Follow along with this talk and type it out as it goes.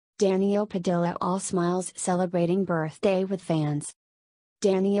Daniel Padilla all smiles celebrating birthday with fans.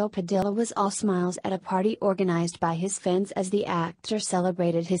 Daniel Padilla was all smiles at a party organized by his fans as the actor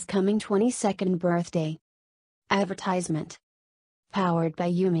celebrated his coming 22nd birthday. Advertisement. Powered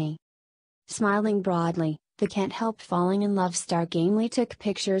by YuMe. Smiling broadly, the Can't Help Falling in Love star gamely took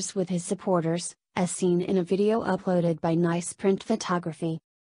pictures with his supporters, as seen in a video uploaded by Nice Print Photography.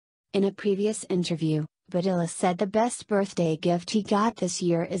 In a previous interview, Padilla said the best birthday gift he got this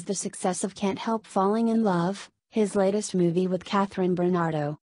year is the success of Can't Help Falling in Love, his latest movie with Kathryn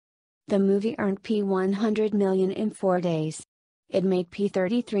Bernardo. The movie earned $100 million in 4 days. It made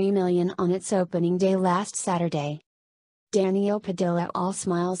 $33 million on its opening day last Saturday. Daniel Padilla all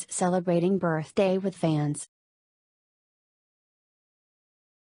smiles celebrating birthday with fans.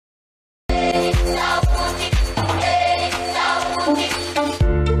 Hey,